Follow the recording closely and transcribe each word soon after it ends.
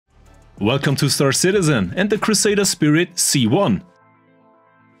Welcome to Star Citizen and the Crusader Spirit C1.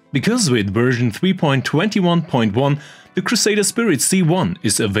 Because with version 3.21.1, the Crusader Spirit C1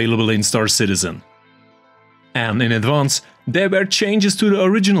 is available in Star Citizen. And in advance, there were changes to the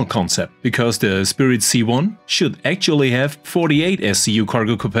original concept, because the Spirit C1 should actually have 48 SCU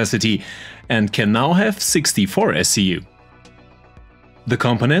cargo capacity and can now have 64 SCU. The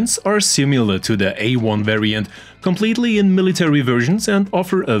components are similar to the A1 variant, completely in military versions, and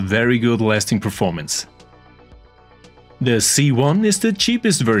offer a very good lasting performance. The C1 is the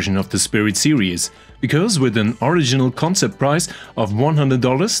cheapest version of the Spirit series, because with an original concept price of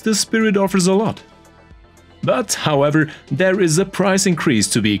 $100, the Spirit offers a lot. But, however, there is a price increase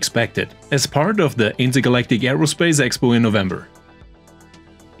to be expected, as part of the Intergalactic Aerospace Expo in November.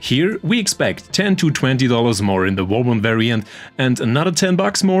 Here we expect $10 to $20 more in the War1 variant and another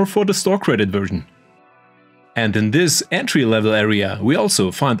 $10 more for the store credit version. And in this entry-level area we also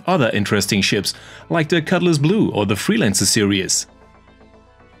find other interesting ships, like the Cutlass Blue or the Freelancer series.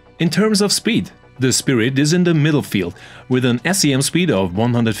 In terms of speed, the Spirit is in the middle field, with an SEM speed of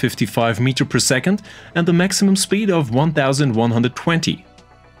 155 meters per second and a maximum speed of 1120.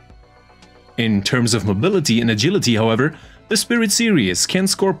 In terms of mobility and agility, however, the Spirit series can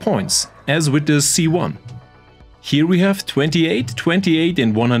score points, as with the C1. Here we have 28, 28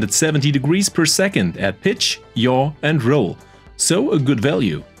 and 170 degrees per second at pitch, yaw and roll, so a good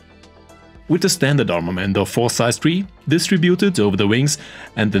value. With the standard armament of 4 size 3 distributed over the wings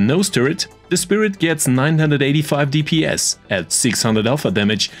and the nose turret, the Spirit gets 985 DPS at 600 alpha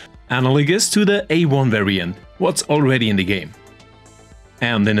damage, analogous to the A1 variant, what's already in the game.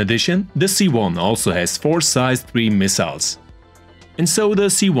 And in addition, the C1 also has 4 size 3 missiles. And so the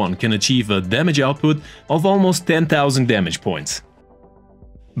C1 can achieve a damage output of almost 10,000 damage points.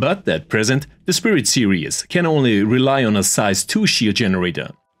 But at present, the Spirit series can only rely on a size 2 shield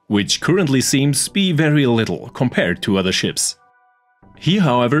generator, which currently seems to be very little compared to other ships. Here,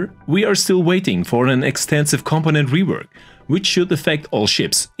 however, we are still waiting for an extensive component rework, which should affect all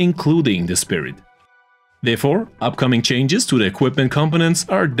ships, including the Spirit. Therefore, upcoming changes to the equipment components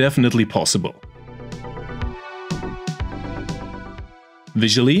are definitely possible.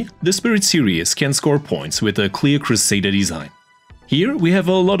 Visually, the Spirit series can score points with a clear Crusader design. Here we have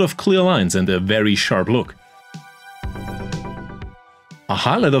a lot of clear lines and a very sharp look. A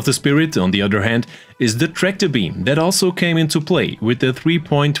highlight of the Spirit, on the other hand, is the tractor beam that also came into play with the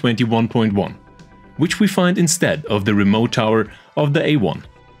 3.21.1, which we find instead of the remote tower of the A1.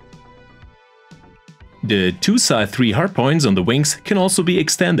 The 2 size 3 hardpoints on the wings can also be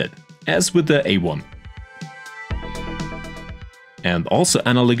extended, as with the A1. And also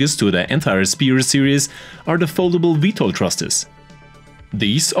analogous to the entire Spear series are the foldable VTOL thrusters.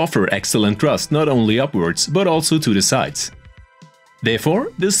 These offer excellent thrust not only upwards but also to the sides.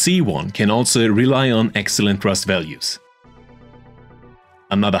 Therefore, the C1 can also rely on excellent thrust values.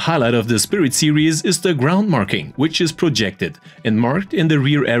 Another highlight of the Spirit series is the ground marking, which is projected and marked in the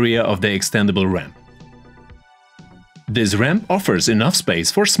rear area of the extendable ramp. This ramp offers enough space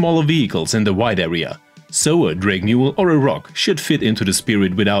for smaller vehicles in the wide area, so a drag mule or a rock should fit into the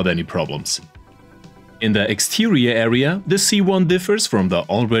Spirit without any problems. In the exterior area, the C1 differs from the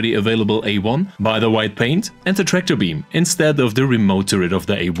already available A1 by the white paint and the tractor beam instead of the remote turret of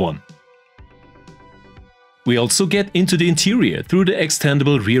the A1. We also get into the interior through the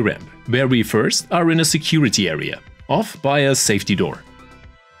extendable rear ramp, where we first are in a security area, off by a safety door.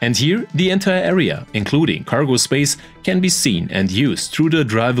 And here, the entire area, including cargo space, can be seen and used through the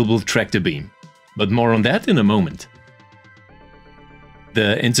drivable tractor beam. But more on that in a moment.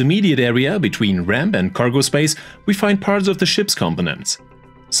 The intermediate area between ramp and cargo space, we find parts of the ship's components.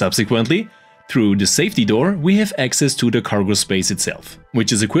 Subsequently, through the safety door, we have access to the cargo space itself,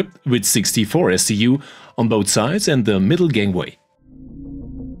 which is equipped with 64 SCU on both sides and the middle gangway.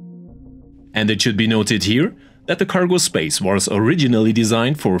 And it should be noted here that the cargo space was originally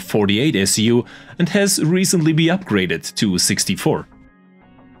designed for 48 SCU and has recently been upgraded to 64.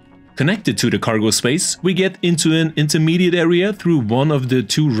 Connected to the cargo space, we get into an intermediate area through one of the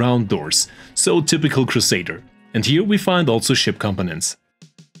 2 round doors, so typical Crusader. And here we find also ship components.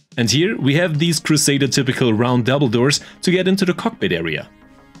 And here we have these Crusader typical round double doors to get into the cockpit area.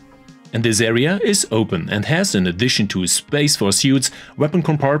 And this area is open and has, in addition to space for suits, weapon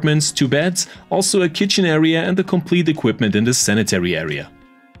compartments, 2 beds, also a kitchen area and the complete equipment in the sanitary area.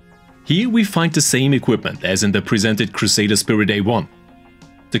 Here we find the same equipment as in the presented Crusader Spirit A1.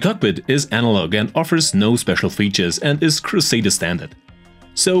 The cockpit is analog and offers no special features and is Crusader standard.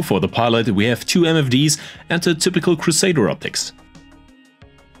 So for the pilot we have 2 MFDs and a typical Crusader optics.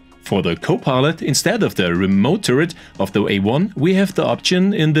 For the co-pilot, instead of the remote turret of the A1, we have the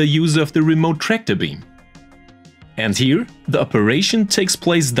option in the use of the remote tractor beam. And here, the operation takes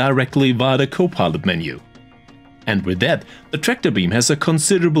place directly via the co-pilot menu. And with that, the tractor beam has a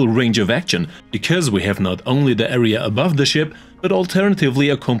considerable range of action, because we have not only the area above the ship, but alternatively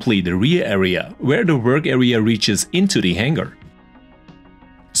a complete rear area, where the work area reaches into the hangar.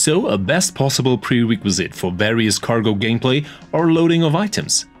 So a best possible prerequisite for various cargo gameplay or loading of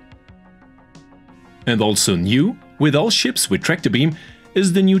items. And also new, with all ships with tractor beam,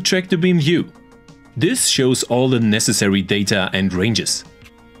 is the new tractor beam view. This shows all the necessary data and ranges.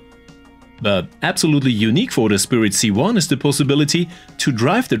 But absolutely unique for the Spirit C1 is the possibility to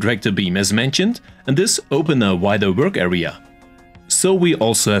drive the tractor beam as mentioned, and this open a wider work area. So we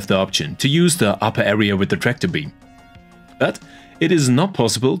also have the option to use the upper area with the tractor beam. But it is not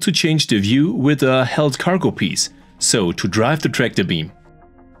possible to change the view with a held cargo piece, so to drive the tractor beam.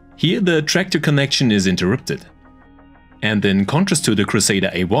 Here the tractor connection is interrupted. And in contrast to the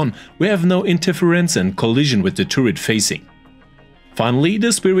Crusader A1, we have no interference and collision with the turret facing. Finally,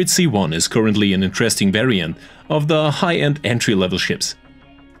 the Spirit C1 is currently an interesting variant of the high-end entry-level ships.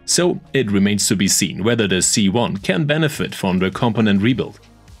 So it remains to be seen whether the C1 can benefit from the component rebuild.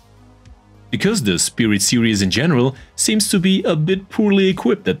 Because the Spirit series in general seems to be a bit poorly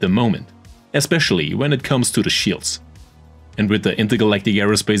equipped at the moment, especially when it comes to the shields. And with the Intergalactic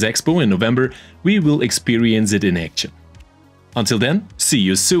Aerospace Expo in November, we will experience it in action. Until then, see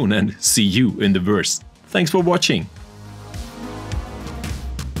you soon and see you in the verse. Thanks for watching.